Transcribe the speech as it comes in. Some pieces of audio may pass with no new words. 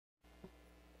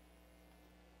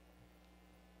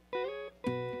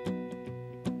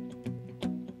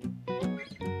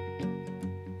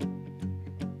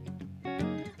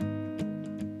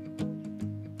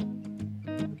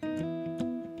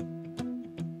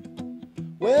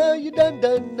Well, you done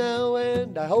now,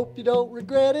 and I hope you don't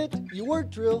regret it. You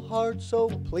worked real hard, so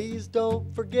please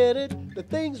don't forget it. The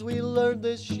things we learned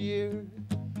this year,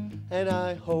 and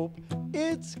I hope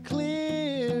it's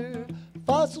clear.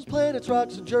 Fossils, planets,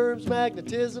 rocks, and germs,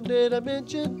 magnetism, did I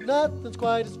mention? Nothing's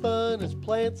quite as fun as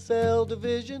plant cell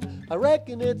division. I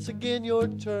reckon it's again your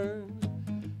turn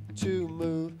to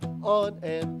move on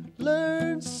and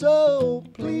learn. So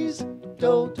please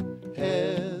don't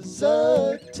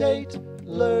hesitate.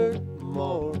 Learn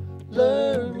more,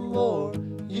 learn more.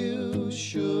 You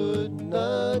should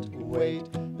not wait.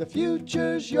 The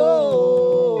future's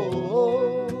yours.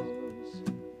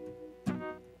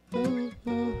 Ooh,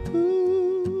 ooh,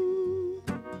 ooh.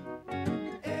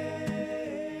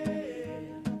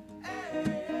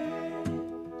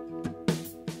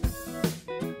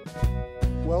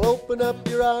 Well, open up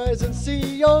your eyes and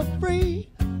see you're free.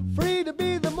 Free to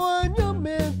be the one you're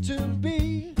meant to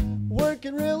be.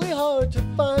 Working really hard to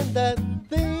find that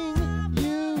thing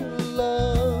you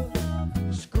love.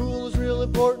 School is real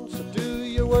important, so do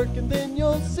your work and then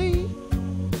you'll see.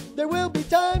 There will be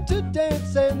time to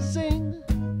dance and sing.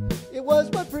 It was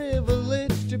my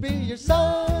privilege to be your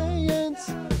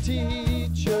science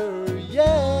teacher,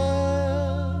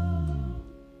 yeah.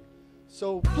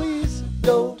 So please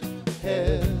don't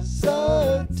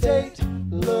hesitate.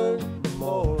 Learn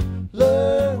more,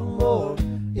 learn more.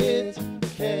 It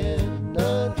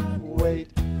cannot wait.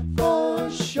 For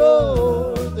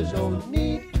sure, there's no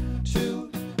need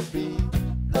to be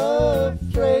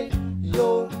afraid.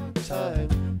 Your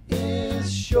time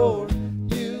is short.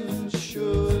 You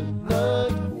should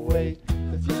not wait.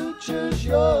 The future's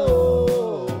yours.